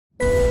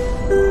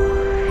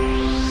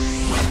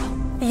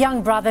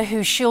young brother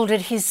who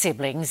shielded his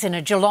siblings in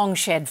a Geelong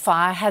shed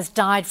fire has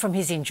died from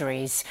his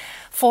injuries.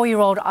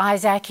 4-year-old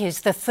Isaac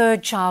is the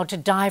third child to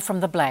die from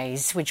the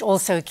blaze, which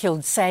also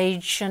killed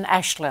Sage and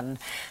Ashlyn.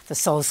 The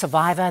sole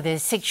survivor, their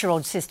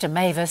 6-year-old sister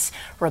Mavis,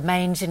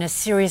 remains in a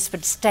serious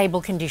but stable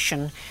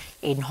condition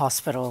in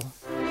hospital.